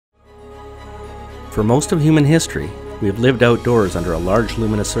For most of human history, we have lived outdoors under a large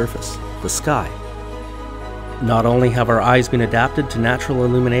luminous surface, the sky. Not only have our eyes been adapted to natural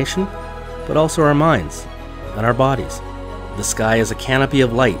illumination, but also our minds and our bodies. The sky is a canopy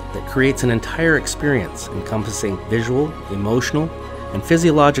of light that creates an entire experience encompassing visual, emotional, and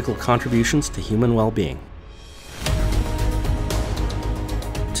physiological contributions to human well-being.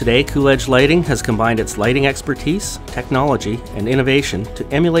 Today, Cooledge Lighting has combined its lighting expertise, technology, and innovation to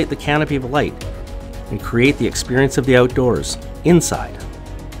emulate the canopy of light and create the experience of the outdoors, inside.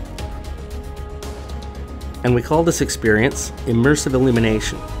 And we call this experience immersive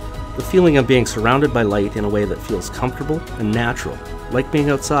illumination, the feeling of being surrounded by light in a way that feels comfortable and natural, like being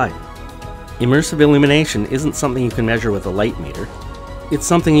outside. Immersive illumination isn't something you can measure with a light meter, it's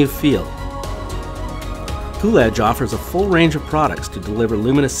something you feel. Cooledge offers a full range of products to deliver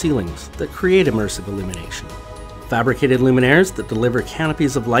luminous ceilings that create immersive illumination. Fabricated luminaires that deliver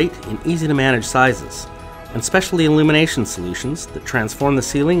canopies of light in easy-to-manage sizes, and specialty illumination solutions that transform the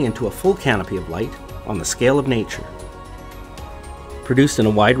ceiling into a full canopy of light on the scale of nature. Produced in a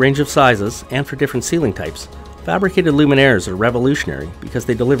wide range of sizes and for different ceiling types, fabricated luminaires are revolutionary because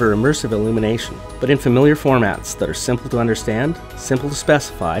they deliver immersive illumination, but in familiar formats that are simple to understand, simple to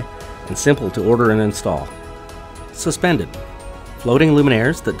specify, and simple to order and install. Suspended. Floating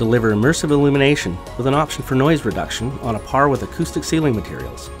luminaires that deliver immersive illumination with an option for noise reduction on a par with acoustic ceiling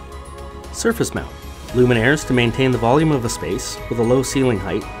materials. Surface mount. Luminaires to maintain the volume of a space with a low ceiling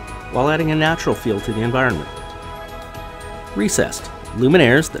height while adding a natural feel to the environment. Recessed.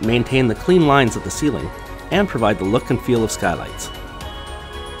 Luminaires that maintain the clean lines of the ceiling and provide the look and feel of skylights.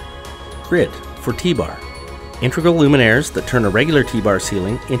 Grid for T-bar. Integral luminaires that turn a regular T-bar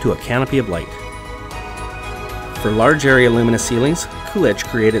ceiling into a canopy of light. For large area luminous ceilings, Cooledge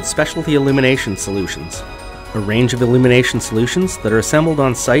created specialty illumination solutions, a range of illumination solutions that are assembled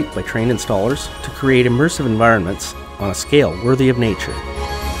on site by trained installers to create immersive environments on a scale worthy of nature.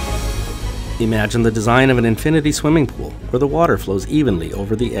 Imagine the design of an infinity swimming pool where the water flows evenly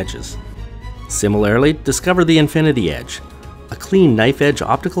over the edges. Similarly, discover the Infinity Edge, a clean knife-edge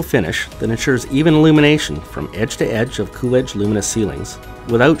optical finish that ensures even illumination from edge to edge of Cooledge luminous ceilings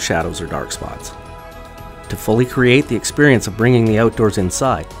without shadows or dark spots. To fully create the experience of bringing the outdoors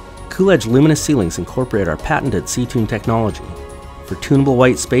inside, Cooledge luminous ceilings incorporate our patented C-Tune technology for tunable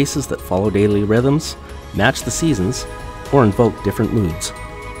white spaces that follow daily rhythms, match the seasons, or invoke different moods.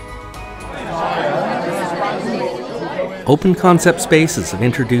 Open concept spaces have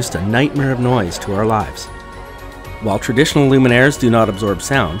introduced a nightmare of noise to our lives. While traditional luminaires do not absorb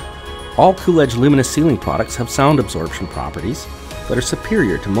sound, all Cooledge luminous ceiling products have sound absorption properties that are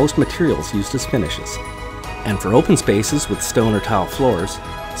superior to most materials used as finishes. And for open spaces with stone or tile floors,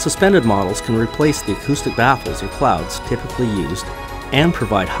 suspended models can replace the acoustic baffles or clouds typically used and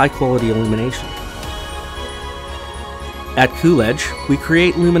provide high-quality illumination. At Cooledge, we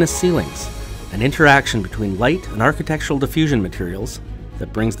create luminous ceilings, an interaction between light and architectural diffusion materials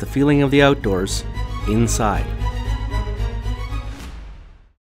that brings the feeling of the outdoors inside.